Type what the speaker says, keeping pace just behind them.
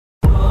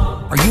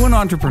Are you an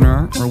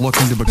entrepreneur or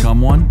looking to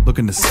become one?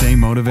 Looking to stay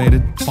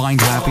motivated,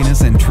 find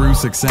happiness and true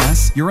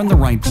success? You're in the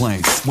right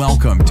place.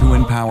 Welcome to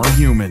Empower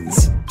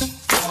Humans.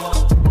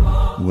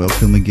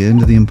 Welcome again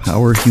to the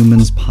Empower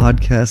Humans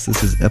podcast.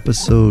 This is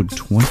episode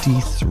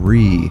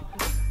 23.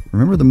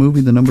 Remember the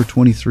movie The Number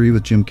 23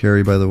 with Jim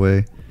Carrey, by the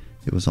way?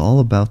 It was all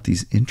about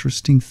these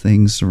interesting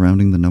things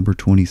surrounding the number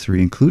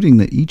 23, including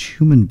that each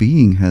human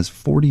being has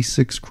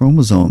 46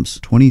 chromosomes,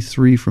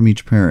 23 from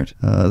each parent.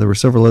 There were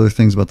several other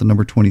things about the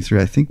number 23.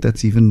 I think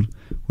that's even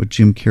what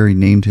Jim Carrey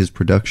named his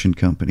production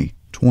company,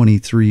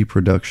 23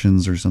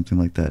 Productions or something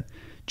like that.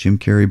 Jim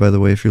Carrey, by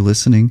the way, if you're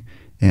listening,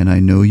 and I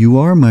know you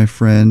are, my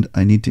friend,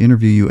 I need to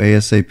interview you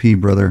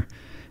ASAP, brother.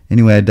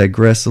 Anyway, I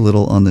digress a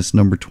little on this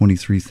number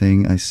 23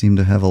 thing. I seem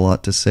to have a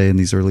lot to say in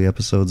these early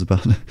episodes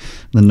about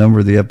the number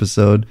of the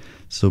episode,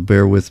 so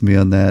bear with me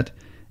on that.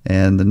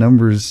 And the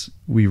numbers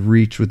we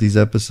reach with these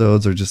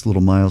episodes are just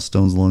little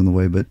milestones along the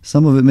way, but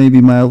some of it may be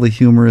mildly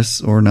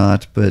humorous or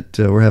not, but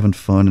we're having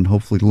fun and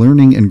hopefully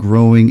learning and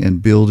growing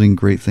and building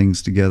great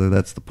things together.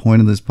 That's the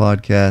point of this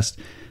podcast.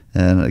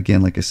 And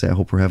again, like I say, I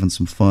hope we're having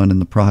some fun in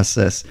the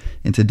process.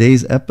 In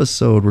today's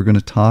episode, we're going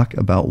to talk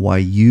about why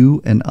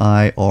you and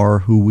I are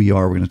who we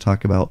are. We're going to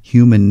talk about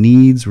human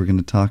needs. We're going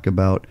to talk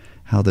about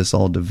how this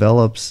all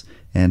develops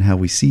and how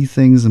we see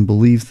things and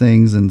believe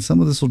things. And some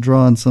of this will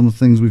draw on some of the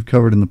things we've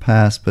covered in the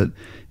past, but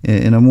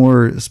in a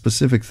more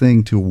specific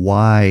thing to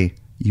why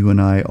you and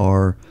I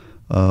are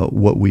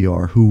what we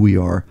are, who we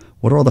are.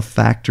 What are all the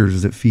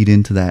factors that feed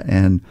into that?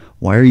 And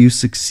why are you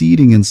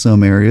succeeding in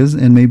some areas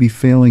and maybe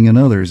failing in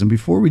others? And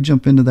before we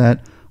jump into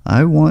that,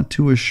 I want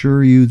to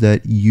assure you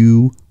that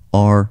you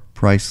are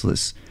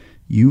priceless.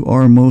 You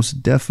are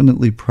most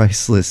definitely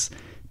priceless.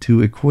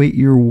 To equate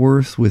your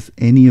worth with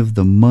any of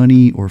the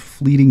money or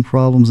fleeting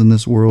problems in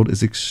this world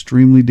is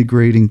extremely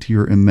degrading to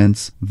your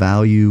immense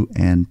value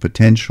and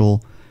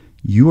potential.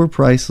 You are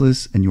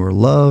priceless and you are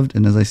loved.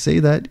 And as I say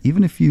that,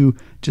 even if you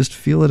just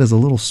feel it as a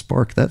little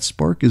spark, that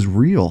spark is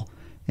real.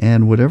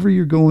 And whatever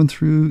you're going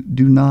through,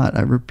 do not,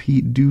 I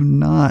repeat, do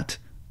not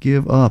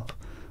give up.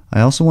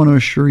 I also want to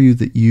assure you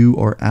that you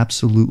are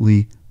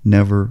absolutely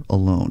never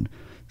alone.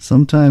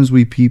 Sometimes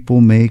we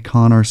people may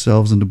con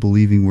ourselves into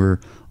believing we're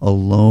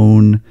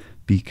alone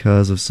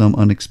because of some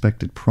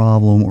unexpected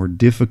problem or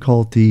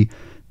difficulty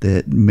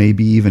that may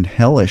be even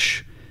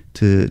hellish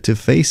to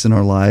face in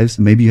our lives.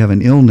 Maybe you have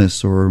an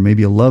illness or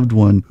maybe a loved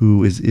one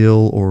who is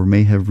ill or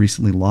may have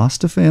recently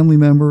lost a family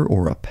member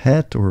or a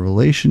pet or a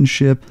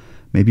relationship.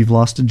 Maybe you've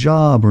lost a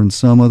job or in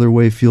some other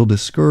way feel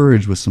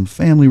discouraged with some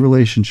family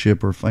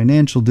relationship or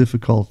financial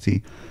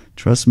difficulty.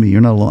 Trust me, you're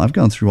not alone. I've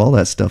gone through all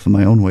that stuff in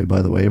my own way,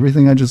 by the way.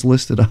 Everything I just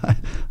listed,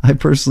 I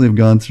personally have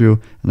gone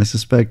through, and I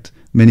suspect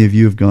many of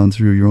you have gone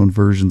through your own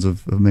versions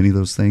of many of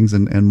those things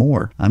and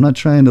more. I'm not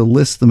trying to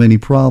list the many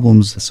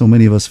problems so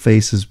many of us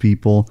face as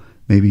people,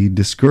 maybe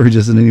discourage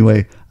us in any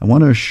way. I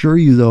want to assure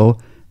you, though,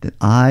 that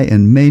I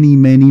and many,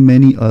 many,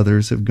 many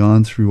others have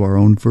gone through our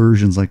own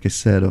versions, like I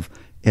said, of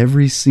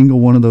every single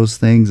one of those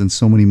things and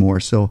so many more.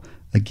 So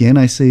again,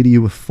 I say to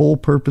you with full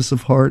purpose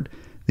of heart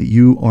that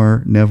you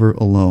are never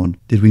alone.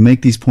 Did we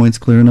make these points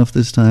clear enough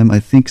this time? I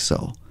think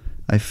so.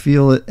 I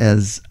feel it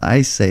as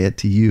I say it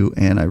to you,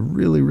 and I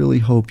really, really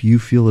hope you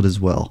feel it as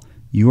well.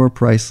 You are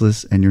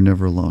priceless and you're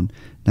never alone.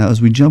 Now, as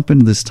we jump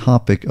into this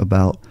topic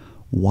about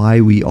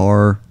why we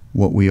are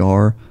what we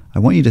are, I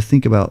want you to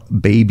think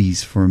about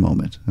babies for a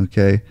moment,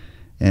 okay?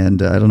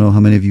 And I don't know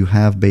how many of you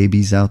have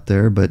babies out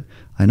there, but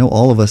I know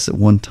all of us at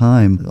one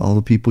time, all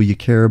the people you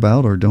care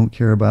about or don't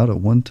care about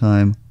at one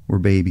time were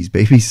babies.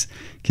 Babies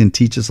can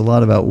teach us a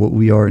lot about what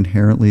we are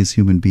inherently as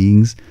human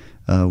beings.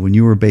 When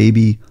you were a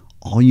baby,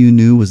 all you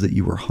knew was that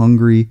you were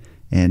hungry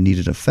and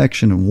needed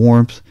affection and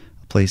warmth,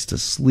 a place to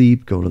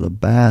sleep, go to the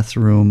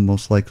bathroom,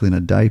 most likely in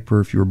a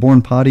diaper. If you were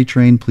born potty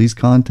trained, please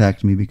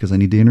contact me because I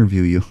need to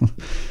interview you.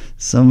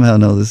 Somehow,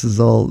 no, this is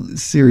all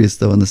serious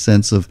though, in the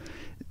sense of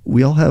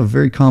we all have a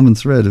very common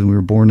thread and we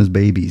were born as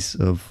babies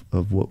of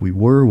what we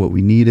were, what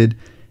we needed.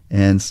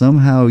 And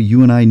somehow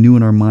you and I knew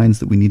in our minds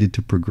that we needed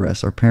to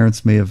progress. Our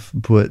parents may have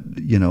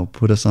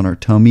put us on our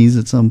tummies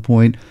at some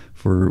point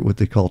for what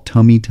they call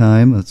tummy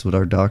time. That's what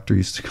our doctor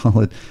used to call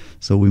it.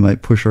 So we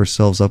might push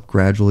ourselves up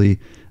gradually,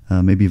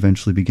 maybe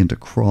eventually begin to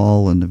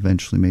crawl and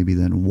eventually maybe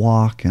then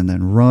walk and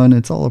then run.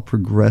 It's all a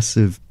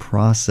progressive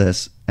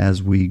process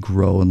as we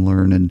grow and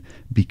learn and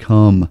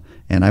become.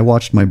 And I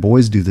watched my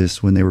boys do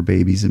this when they were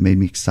babies. It made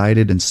me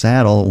excited and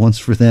sad all at once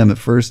for them. At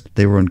first,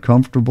 they were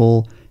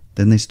uncomfortable.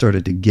 Then they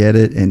started to get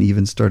it and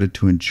even started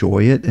to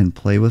enjoy it and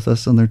play with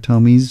us on their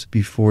tummies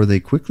before they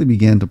quickly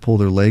began to pull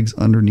their legs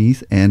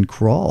underneath and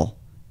crawl.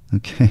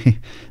 Okay?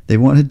 They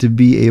wanted to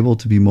be able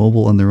to be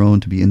mobile on their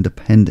own, to be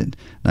independent.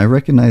 And I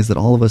recognize that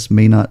all of us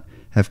may not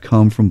have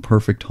come from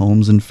perfect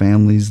homes and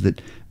families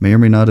that may or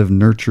may not have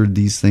nurtured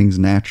these things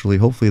naturally.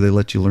 Hopefully they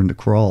let you learn to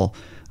crawl.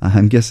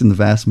 I'm guessing the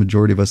vast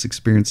majority of us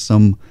experience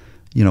some,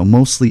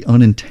 mostly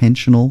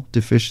unintentional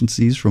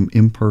deficiencies from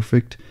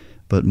imperfect,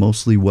 but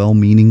mostly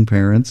well-meaning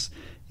parents.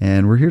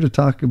 And we're here to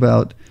talk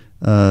about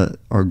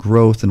our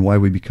growth and why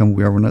we become who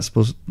we are. We're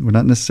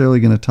not necessarily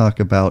going to talk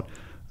about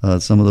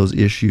some of those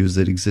issues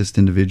that exist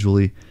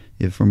individually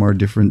from our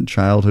different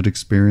childhood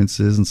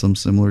experiences and some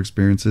similar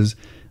experiences.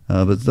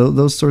 But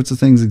those sorts of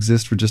things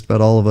exist for just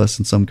about all of us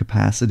in some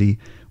capacity.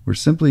 We're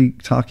simply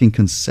talking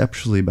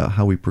conceptually about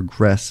how we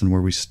progress and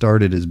where we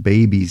started as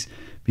babies,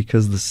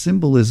 because the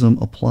symbolism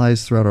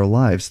applies throughout our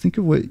lives. Think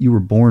of what you were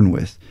born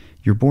with.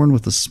 You're born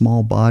with a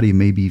small body,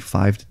 maybe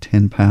 5 to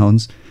 10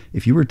 pounds.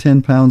 If you were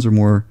 10 pounds or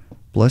more,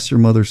 bless your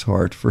mother's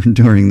heart for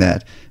enduring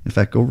that. In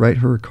fact, go write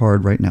her a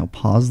card right now.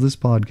 Pause this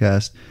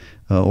podcast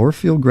or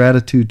feel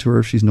gratitude to her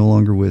if she's no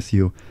longer with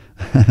you.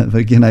 But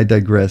again, I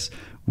digress.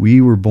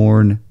 We were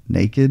born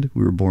naked.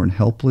 We were born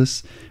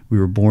helpless. We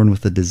were born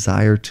with a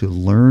desire to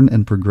learn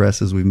and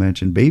progress, as we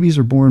mentioned. Babies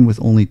are born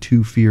with only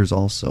 2 fears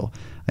also.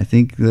 I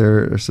think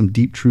there are some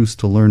deep truths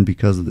to learn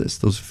because of this.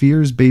 Those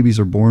fears babies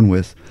are born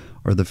with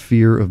are the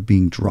fear of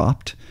being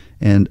dropped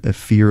and a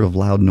fear of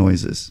loud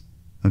noises.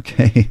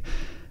 Okay?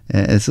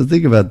 And so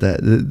think about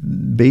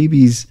that.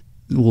 Babies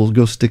will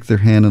go stick their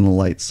hand in a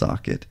light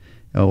socket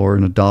or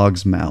in a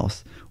dog's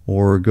mouth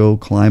or go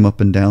climb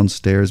up and down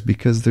stairs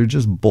because they're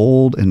just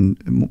bold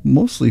and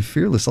mostly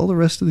fearless. All the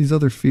rest of these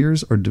other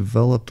fears are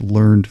developed,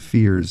 learned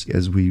fears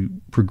as we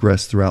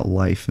progress throughout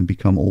life and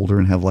become older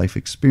and have life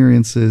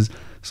experiences,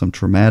 some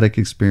traumatic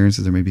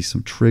experiences. There may be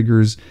some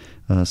triggers.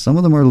 Some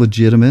of them are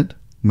legitimate.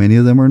 Many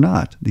of them are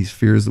not, these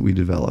fears that we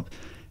develop.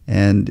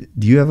 And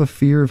do you have a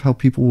fear of how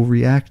people will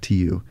react to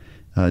you?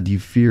 Do you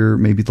fear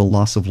maybe the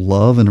loss of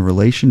love in a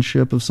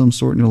relationship of some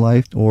sort in your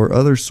life, or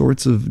other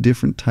sorts of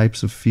different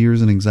types of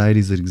fears and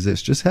anxieties that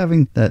exist? Just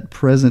having that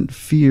present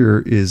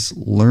fear is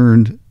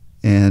learned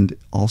and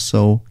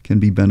also can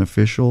be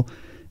beneficial.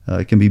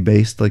 It can be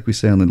based, like we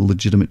say, on the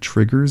legitimate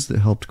triggers that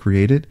helped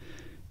create it.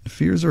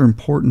 Fears are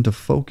important to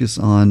focus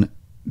on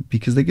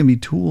because they can be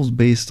tools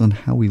based on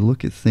how we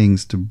look at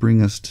things to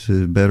bring us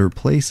to better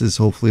places,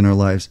 hopefully, in our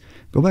lives.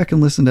 Go back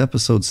and listen to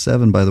episode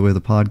 7, by the way, the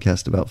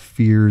podcast about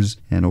fears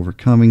and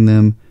overcoming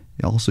them,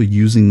 also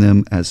using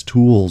them as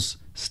tools,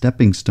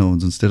 stepping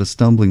stones instead of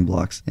stumbling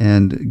blocks.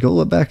 And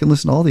go back and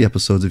listen to all the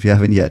episodes if you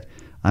haven't yet.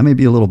 I may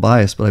be a little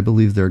biased, but I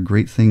believe there are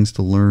great things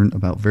to learn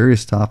about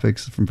various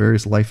topics from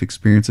various life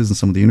experiences and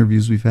some of the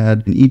interviews we've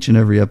had in each and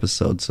every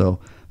episode.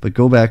 But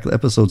go back to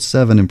episode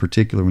 7 in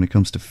particular when it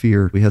comes to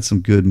fear. We had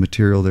some good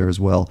material there as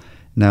well.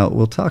 Now,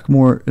 we'll talk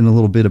more in a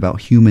little bit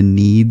about human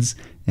needs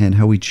and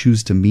how we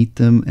choose to meet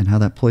them and how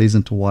that plays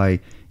into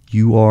why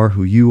you are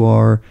who you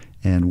are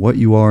and what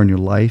you are in your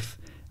life.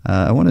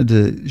 I wanted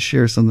to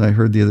share something I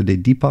heard the other day.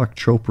 Deepak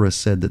Chopra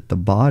said that the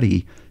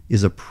body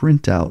is a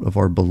printout of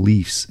our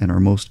beliefs and our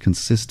most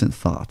consistent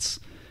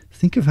thoughts.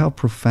 Think of how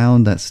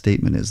profound that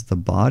statement is. The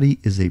body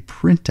is a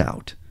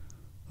printout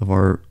of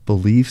our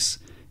beliefs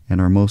and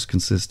our most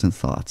consistent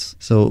thoughts.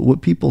 So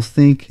what people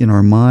think in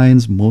our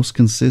minds most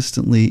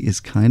consistently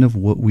is kind of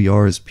what we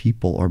are as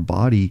people. Our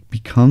body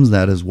becomes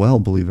that as well,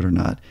 believe it or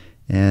not.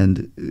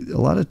 And a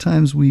lot of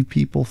times we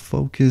people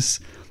focus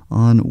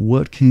on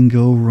what can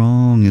go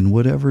wrong and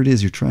whatever it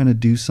is. You're trying to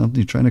do something,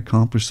 you're trying to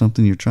accomplish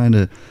something, you're trying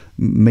to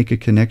make a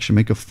connection,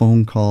 make a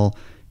phone call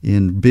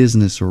in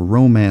business or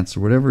romance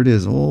or whatever it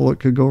is. Oh, what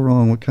could go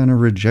wrong? What kind of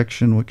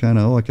rejection? What kind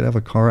of, I could have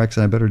a car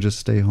accident, I better just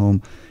stay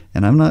home.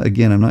 And I'm not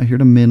here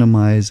to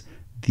minimize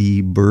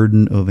the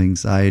burden of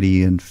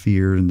anxiety and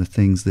fear and the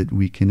things that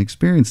we can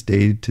experience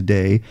day to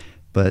day,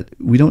 but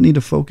we don't need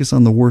to focus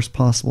on the worst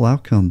possible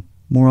outcome.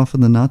 More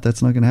often than not,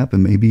 that's not going to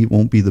happen. Maybe it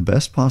won't be the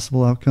best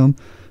possible outcome,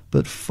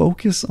 but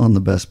focus on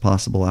the best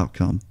possible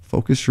outcome.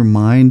 Focus your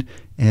mind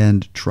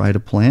and try to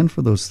plan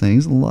for those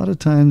things. A lot of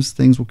times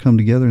things will come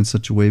together in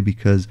such a way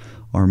because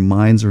our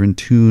minds are in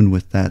tune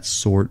with that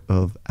sort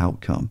of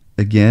outcome.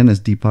 Again,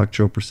 as Deepak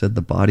Chopra said,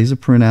 the body's a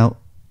printout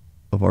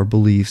of our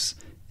beliefs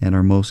and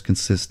our most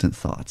consistent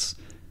thoughts.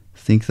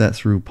 Think that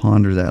through,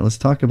 ponder that. Let's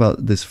talk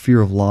about this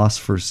fear of loss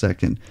for a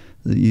second.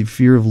 The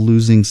fear of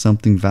losing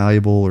something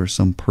valuable or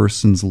some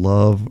person's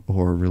love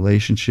or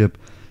relationship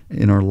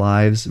in our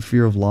lives.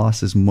 Fear of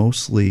loss is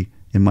mostly,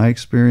 in my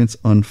experience,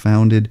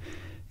 unfounded,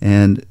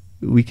 and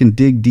we can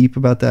dig deep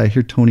about that. I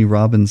hear Tony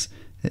Robbins,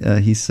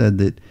 he said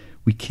that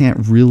we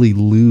can't really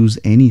lose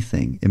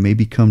anything. It may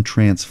become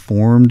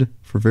transformed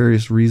for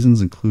various reasons,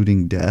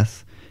 including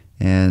death.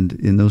 And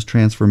in those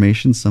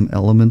transformations, some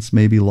elements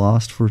may be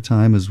lost for a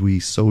time as we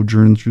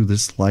sojourn through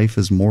this life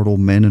as mortal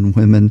men and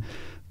women.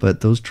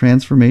 But those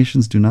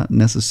transformations do not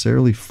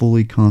necessarily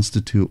fully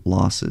constitute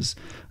losses.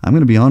 I'm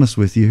going to be honest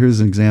with you. Here's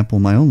an example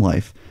in my own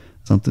life,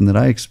 something that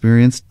I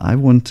experienced. I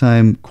one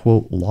time,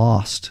 quote,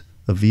 lost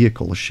a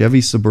vehicle, a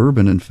Chevy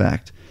Suburban, in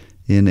fact,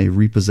 in a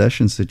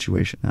repossession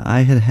situation. Now,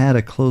 I had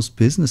a close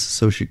business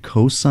associate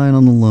co-sign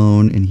on the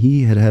loan, and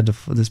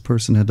this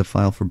person had to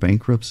file for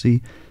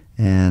bankruptcy,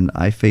 and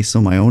I faced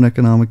some of my own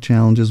economic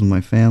challenges with my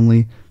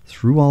family.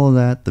 Through all of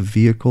that, the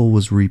vehicle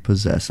was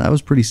repossessed. I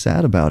was pretty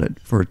sad about it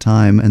for a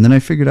time, and then I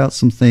figured out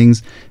some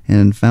things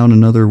and found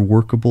another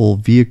workable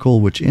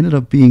vehicle, which ended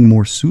up being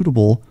more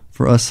suitable for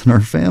for us and our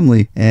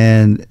family,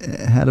 and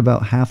had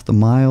about half the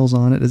miles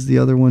on it as the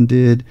other one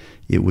did.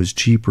 It was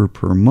cheaper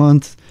per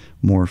month,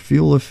 more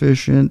fuel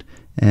efficient,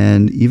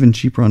 and even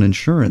cheaper on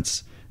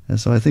insurance. And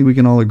so I think we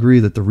can all agree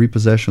that the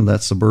repossession of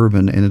that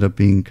Suburban ended up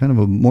being kind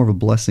of more of a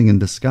blessing in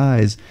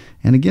disguise.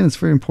 And again, it's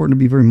very important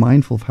to be very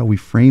mindful of how we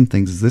frame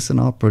things. Is this an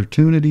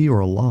opportunity or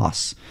a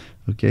loss?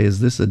 Okay, is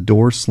this a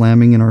door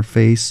slamming in our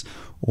face,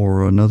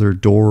 or another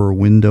door or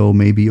window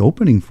maybe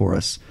opening for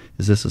us?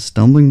 Is this a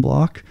stumbling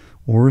block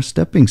or a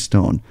stepping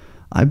stone?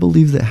 I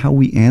believe that how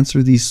we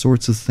answer these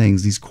sorts of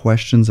things, these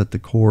questions at the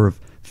core of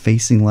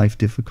facing life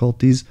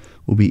difficulties,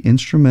 will be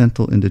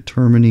instrumental in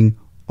determining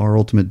our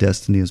ultimate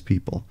destiny as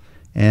people.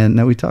 And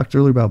now, we talked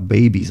earlier about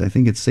babies. I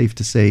think it's safe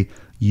to say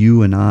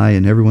you and I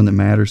and everyone that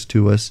matters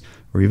to us,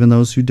 or even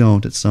those who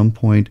don't, at some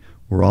point,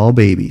 we're all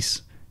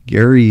babies.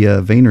 Gary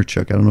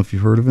Vaynerchuk, I don't know if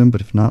you've heard of him, but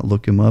if not,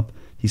 look him up.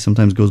 He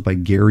sometimes goes by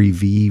Gary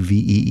V,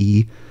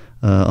 V-E-E,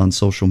 on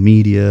social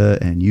media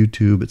and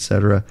YouTube,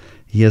 etc.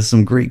 He has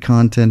some great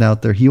content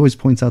out there. He always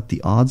points out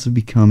the odds of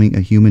becoming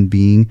a human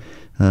being,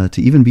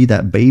 to even be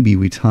that baby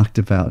we talked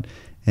about,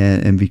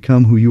 and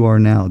become who you are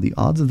now. The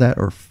odds of that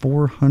are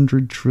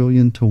 400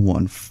 trillion to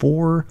 1.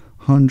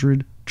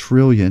 400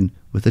 trillion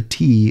with a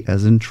T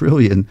as in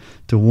trillion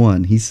to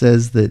 1. He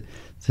says that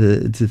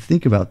to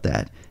think about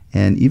that.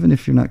 And even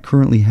if you're not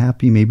currently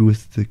happy maybe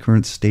with the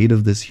current state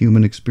of this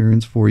human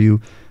experience for you,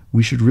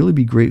 we should really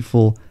be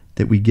grateful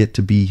that we get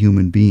to be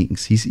human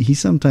beings. He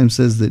sometimes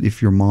says that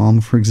if your mom,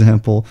 for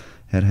example,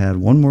 had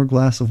one more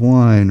glass of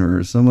wine,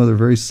 or some other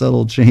very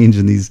subtle change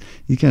in these,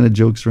 he kind of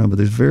jokes around, but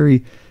there's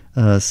very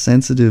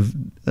sensitive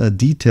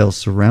details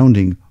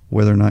surrounding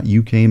whether or not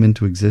you came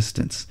into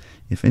existence.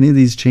 If any of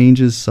these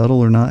changes, subtle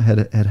or not,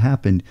 had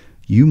happened,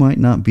 you might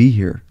not be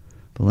here.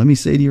 But let me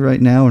say to you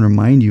right now, and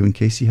remind you in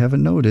case you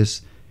haven't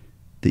noticed,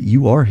 that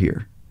you are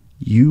here.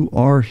 You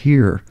are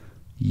here.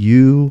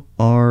 You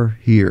are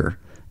here.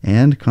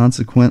 And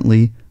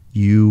consequently,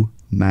 you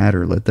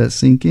matter. Let that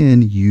sink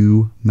in.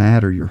 You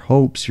matter. Your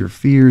hopes, your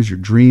fears, your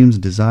dreams,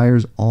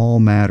 desires all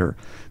matter.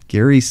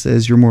 Gary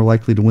says you're more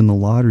likely to win the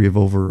lottery of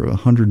over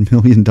 $100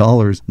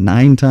 million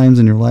 9 times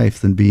in your life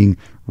than being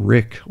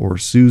Rick or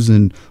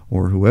Susan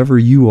or whoever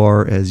you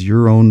are as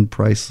your own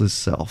priceless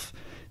self.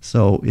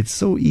 So it's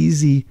so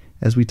easy,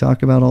 as we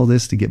talk about all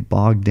this, to get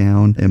bogged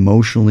down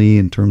emotionally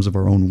in terms of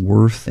our own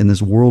worth in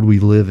this world we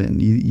live in.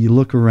 You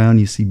look around,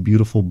 you see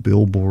beautiful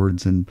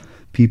billboards and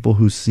people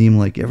who seem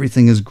like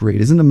everything is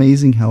great. Isn't it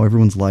amazing how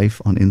everyone's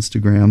life on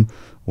Instagram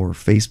or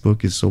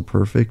Facebook is so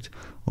perfect?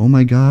 Oh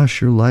my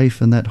gosh, your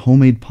life and that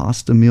homemade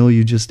pasta meal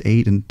you just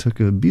ate and took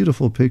a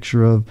beautiful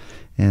picture of,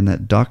 and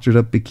that doctored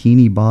up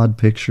bikini bod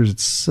pictures,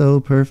 it's so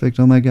perfect.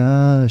 Oh my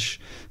gosh.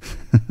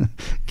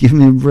 Give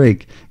me a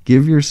break.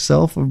 Give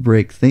yourself a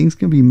break. Things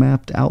can be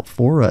mapped out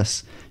for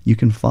us. You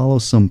can follow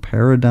some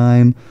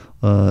paradigm,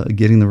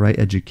 getting the right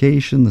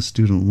education, the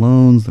student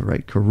loans, the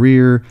right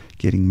career,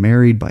 getting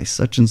married by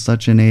such and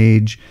such an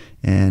age,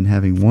 and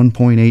having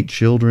 1.8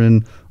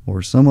 children,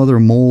 or some other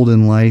mold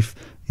in life,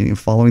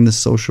 following the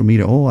social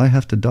media. Oh, I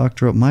have to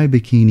doctor up my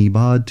bikini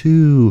bod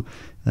too.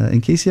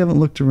 In case you haven't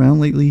looked around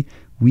lately,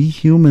 we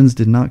humans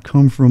did not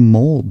come from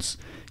molds.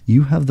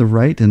 You have the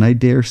right, and I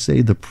dare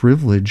say the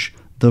privilege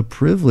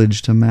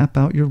to map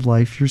out your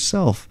life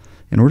yourself.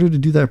 In order to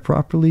do that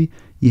properly,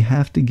 you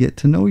have to get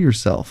to know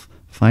yourself.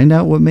 Find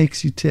out what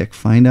makes you tick.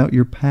 Find out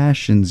your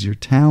passions, your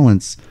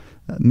talents,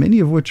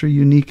 many of which are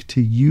unique to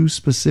you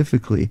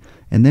specifically,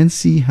 and then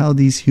see how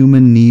these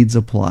human needs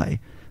apply.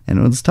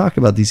 And let's talk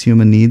about these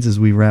human needs as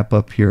we wrap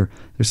up here.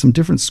 There's some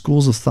different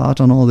schools of thought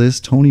on all this.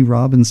 Tony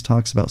Robbins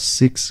talks about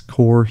 6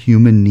 core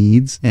human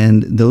needs,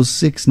 and those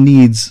 6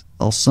 needs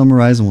I'll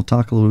summarize, and we'll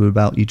talk a little bit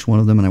about each one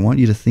of them, and I want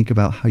you to think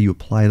about how you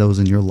apply those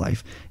in your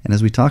life. And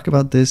as we talk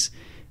about this,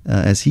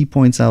 as he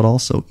points out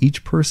also,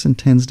 each person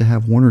tends to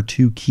have 1 or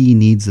 2 key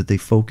needs that they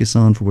focus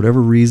on for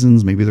whatever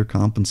reasons. Maybe they're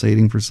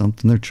compensating for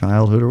something in their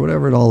childhood or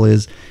whatever it all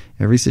is.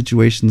 Every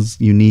situation's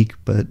unique,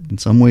 but in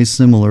some ways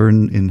similar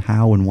in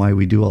how and why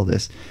we do all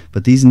this.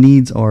 But these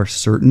needs are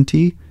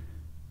certainty,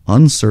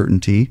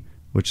 uncertainty,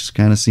 which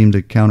kind of seem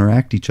to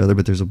counteract each other,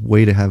 but there's a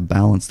way to have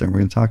balance there. We're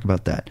going to talk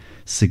about that.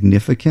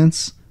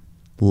 Significance,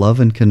 love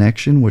and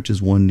connection, which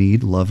is one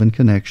need, love and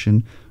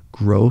connection,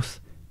 growth,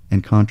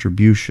 and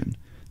contribution.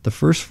 The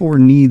first 4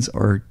 needs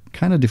are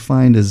kind of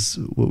defined as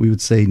what we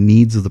would say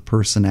needs of the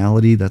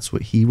personality. That's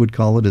what he would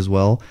call it as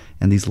well.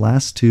 And these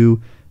last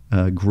 2,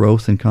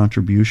 growth and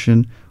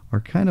contribution,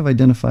 are kind of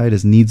identified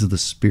as needs of the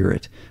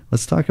spirit.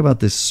 Let's talk about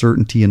this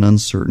certainty and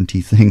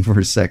uncertainty thing for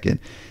a second.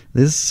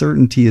 This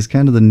certainty is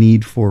kind of the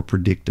need for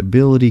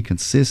predictability,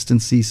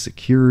 consistency,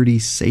 security,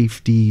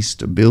 safety,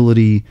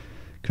 stability,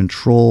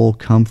 control,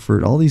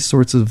 comfort, all these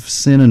sorts of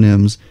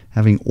synonyms,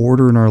 having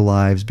order in our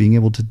lives, being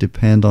able to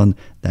depend on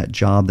that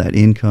job, that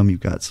income. You've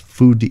got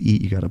food to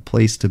eat, you've got a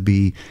place to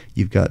be,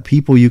 you've got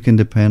people you can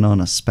depend on,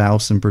 a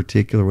spouse in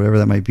particular, whatever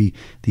that might be.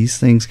 These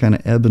things kind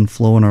of ebb and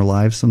flow in our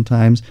lives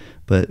sometimes,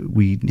 but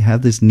we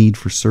have this need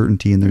for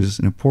certainty, and there's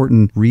an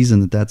important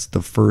reason that that's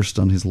the first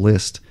on his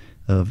list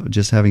of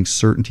just having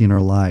certainty in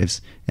our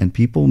lives. And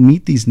people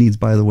meet these needs,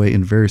 by the way,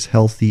 in various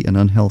healthy and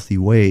unhealthy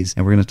ways.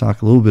 And we're going to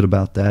talk a little bit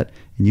about that,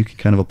 and you can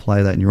kind of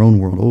apply that in your own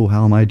world. Oh,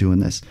 how am I doing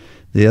this?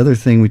 The other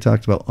thing we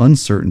talked about,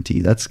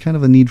 uncertainty, that's kind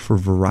of a need for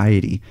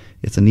variety.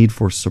 It's a need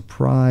for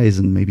surprise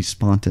and maybe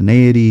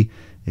spontaneity,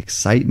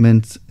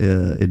 excitement,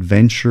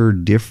 adventure,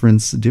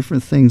 different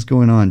things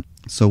going on.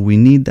 So we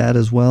need that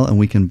as well, and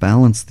we can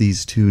balance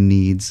these two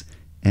needs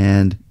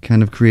and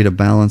kind of create a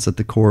balance at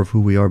the core of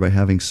who we are by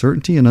having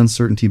certainty and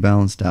uncertainty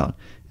balanced out.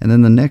 And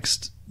then the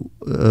next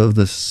of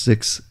the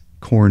 6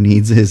 core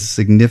needs is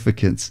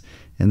significance.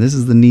 And this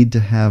is the need to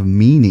have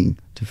meaning,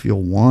 to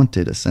feel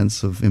wanted, a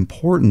sense of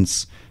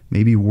importance,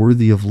 maybe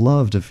worthy of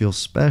love, to feel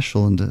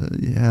special and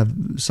to have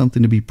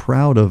something to be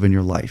proud of in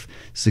your life.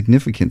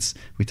 Significance.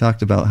 We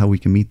talked about how we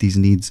can meet these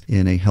needs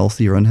in a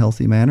healthy or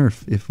unhealthy manner.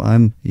 If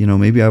I'm,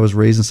 maybe I was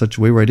raised in such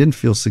a way where I didn't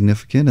feel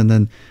significant, and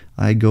then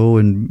I go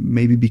and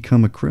maybe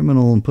become a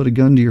criminal and put a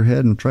gun to your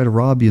head and try to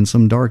rob you in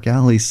some dark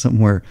alley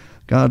somewhere.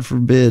 God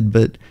forbid.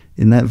 But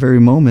in that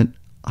very moment,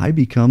 I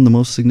become the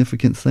most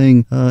significant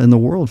thing in the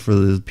world for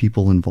the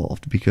people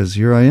involved, because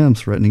here I am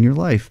threatening your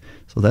life.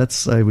 So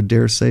that's, I would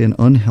dare say, an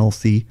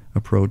unhealthy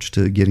approach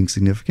to getting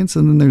significance.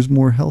 And then there's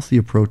more healthy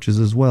approaches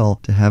as well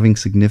to having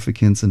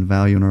significance and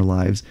value in our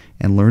lives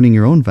and learning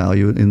your own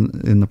value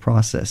in the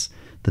process.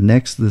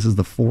 This is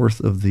the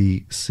 4th of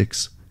the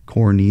 6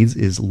 core needs,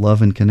 is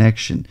love and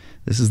connection.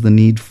 This is the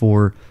need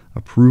for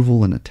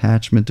approval and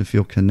attachment, to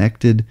feel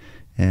connected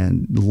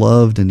and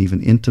loved and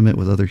even intimate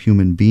with other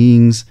human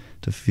beings,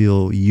 to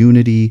feel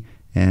unity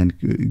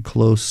and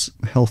close,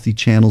 healthy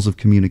channels of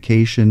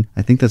communication.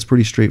 I think that's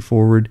pretty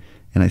straightforward,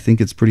 and I think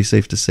it's pretty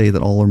safe to say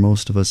that all or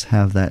most of us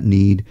have that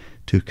need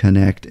to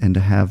connect and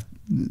to have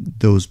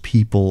those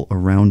people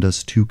around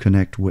us to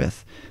connect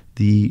with.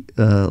 The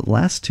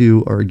last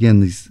 2 are, again,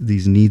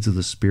 these needs of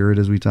the spirit,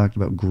 as we talked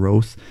about: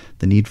 growth,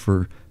 the need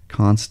for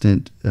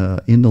constant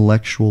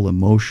intellectual,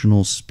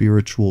 emotional,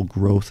 spiritual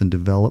growth and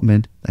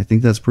development. I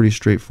think that's pretty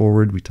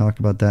straightforward. We talk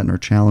about that in our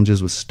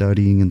challenges with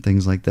studying and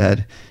things like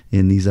that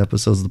in these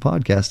episodes of the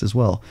podcast as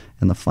well.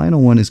 And the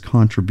final one is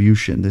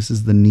contribution. This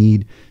is the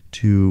need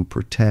to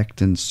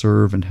protect and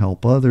serve and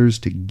help others,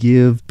 to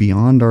give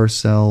beyond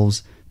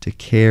ourselves, to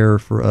care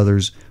for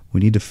others.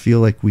 We need to feel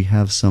like we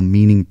have some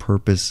meaning,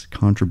 purpose,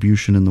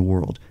 contribution in the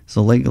world.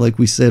 So like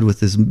we said, with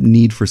this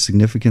need for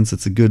significance,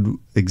 it's a good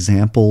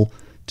example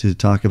to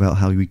talk about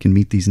how we can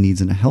meet these needs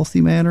in a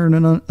healthy manner and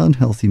an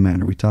unhealthy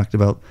manner. We talked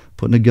about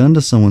putting a gun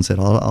to someone's head.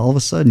 All of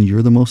a sudden,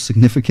 you're the most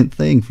significant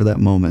thing for that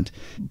moment.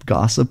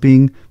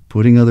 Gossiping,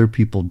 putting other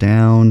people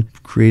down,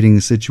 creating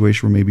a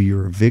situation where maybe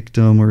you're a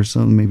victim or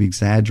something, maybe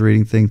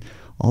exaggerating things.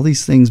 All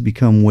these things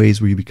become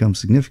ways where you become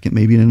significant,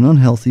 maybe in an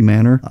unhealthy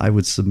manner, I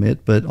would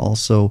submit, but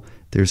also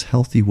there's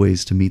healthy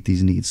ways to meet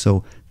these needs.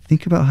 So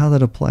think about how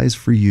that applies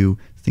for you.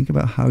 Think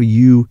about how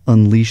you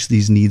unleash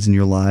these needs in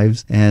your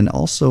lives, and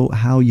also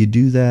how you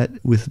do that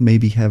with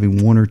maybe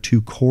having 1 or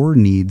 2 core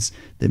needs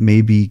that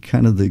may be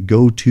kind of the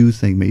go-to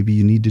thing. Maybe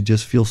you need to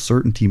just feel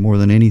certainty more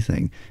than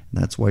anything.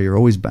 And that's why you're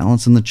always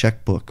balancing the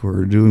checkbook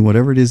or doing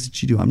whatever it is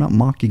that you do. I'm not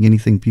mocking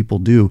anything people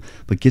do,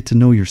 but get to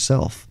know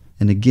yourself.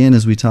 And again,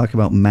 as we talk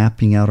about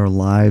mapping out our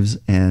lives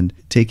and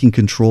taking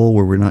control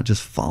where we're not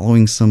just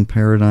following some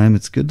paradigm,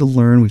 it's good to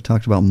learn. We've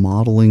talked about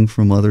modeling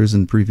from others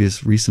in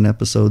previous recent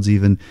episodes,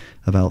 even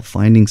about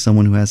finding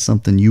someone who has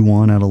something you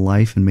want out of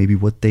life and maybe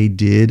what they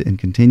did and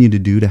continue to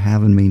do to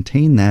have and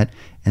maintain that,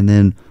 and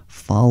then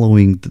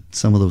following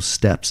some of those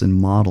steps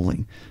and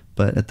modeling.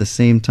 But at the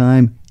same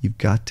time, you've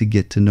got to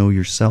get to know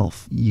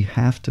yourself. You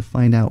have to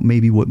find out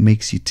maybe what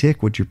makes you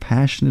tick, what you're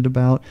passionate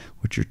about,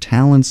 what your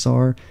talents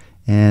are.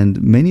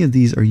 And many of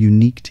these are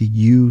unique to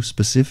you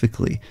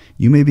specifically.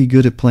 You may be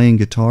good at playing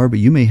guitar, but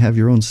you may have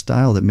your own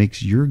style that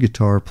makes your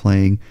guitar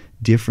playing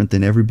different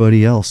than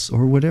everybody else,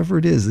 or whatever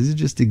it is. These are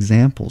just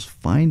examples.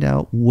 Find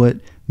out what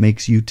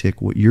makes you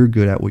tick, what you're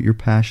good at, what you're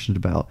passionate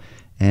about,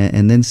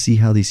 and then see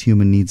how these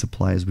human needs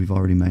apply, as we've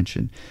already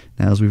mentioned.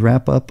 Now, as we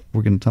wrap up,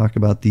 we're going to talk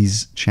about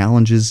these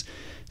challenges.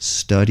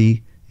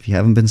 Study. If you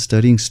haven't been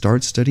studying,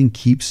 start studying,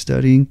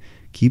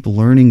 keep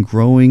learning,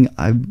 growing.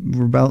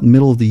 We're about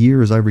middle of the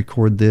year as I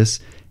record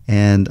this,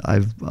 and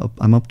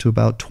I'm up to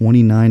about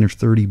 29 or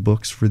 30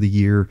 books for the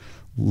year,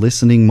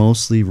 listening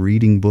mostly,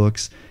 reading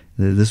books.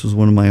 This was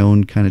one of my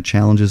own kind of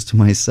challenges to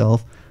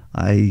myself.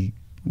 I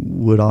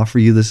would offer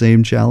you the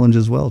same challenge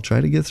as well.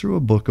 Try to get through a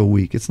book a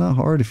week. It's not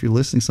hard if you're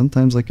listening.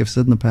 Sometimes, like I've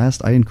said in the past,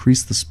 I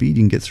increase the speed.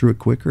 You can get through it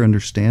quicker,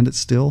 understand it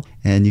still,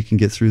 and you can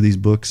get through these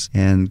books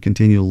and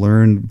continue to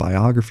learn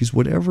biographies,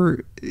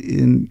 whatever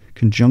in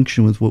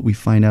conjunction with what we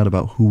find out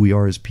about who we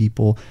are as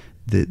people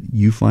that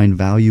you find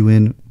value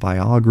in,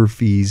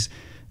 biographies,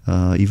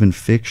 even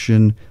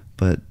fiction,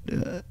 but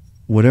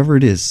whatever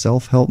it is,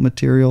 self-help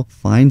material,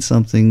 find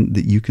something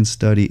that you can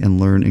study and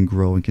learn and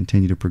grow and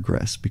continue to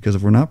progress. Because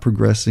if we're not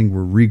progressing,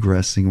 we're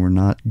regressing, we're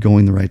not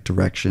going the right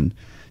direction.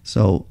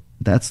 So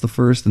that's the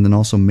first. And then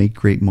also make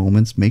great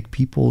moments. Make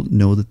people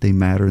know that they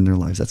matter in their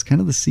lives. That's kind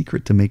of the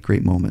secret to make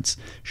great moments.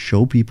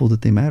 Show people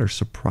that they matter.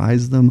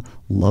 Surprise them.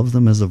 Love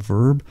them as a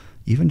verb.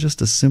 even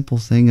just a simple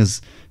thing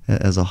as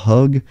a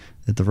hug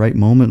at the right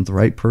moment, the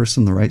right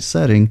person, the right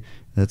setting.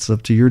 That's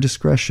up to your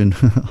discretion.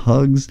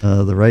 Hugs,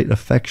 the right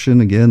affection,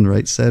 again, the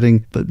right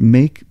setting. But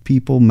make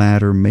people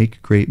matter,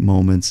 make great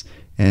moments,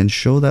 and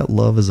show that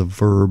love as a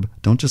verb.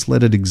 Don't just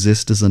let it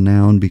exist as a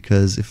noun,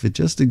 because if it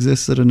just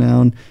exists as a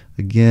noun,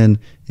 again,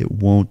 it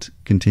won't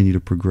continue to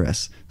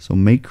progress. So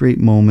make great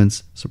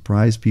moments,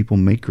 surprise people,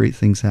 make great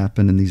things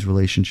happen in these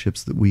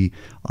relationships that we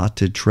ought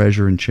to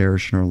treasure and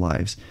cherish in our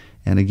lives.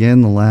 And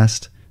again, the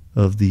last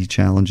of the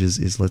challenges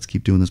is let's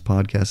keep doing this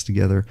podcast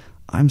together.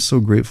 I'm so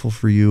grateful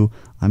for you.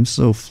 I'm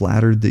so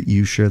flattered that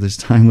you share this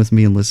time with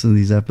me and listen to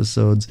these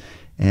episodes.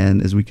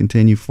 And as we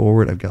continue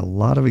forward, I've got a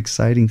lot of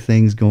exciting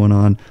things going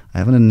on. I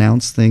haven't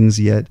announced things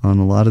yet on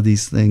a lot of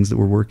these things that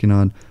we're working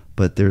on,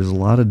 but there's a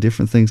lot of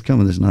different things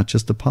coming. There's not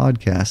just a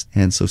podcast.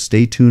 And so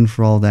stay tuned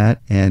for all that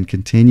and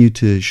continue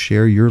to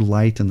share your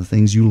light and the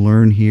things you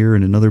learn here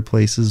and in other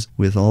places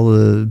with all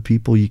the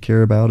people you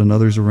care about and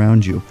others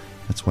around you.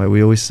 That's why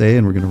we always say,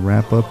 and we're going to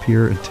wrap up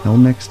here, until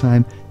next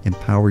time,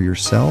 empower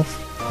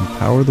yourself,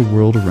 empower the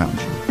world around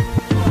you.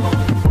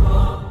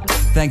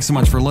 Thanks so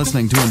much for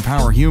listening to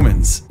Empower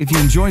Humans. If you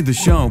enjoyed the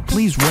show,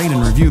 please rate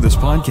and review this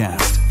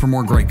podcast. For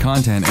more great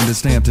content and to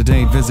stay up to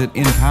date, visit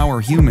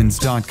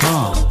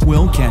empowerhumans.com.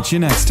 We'll catch you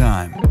next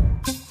time.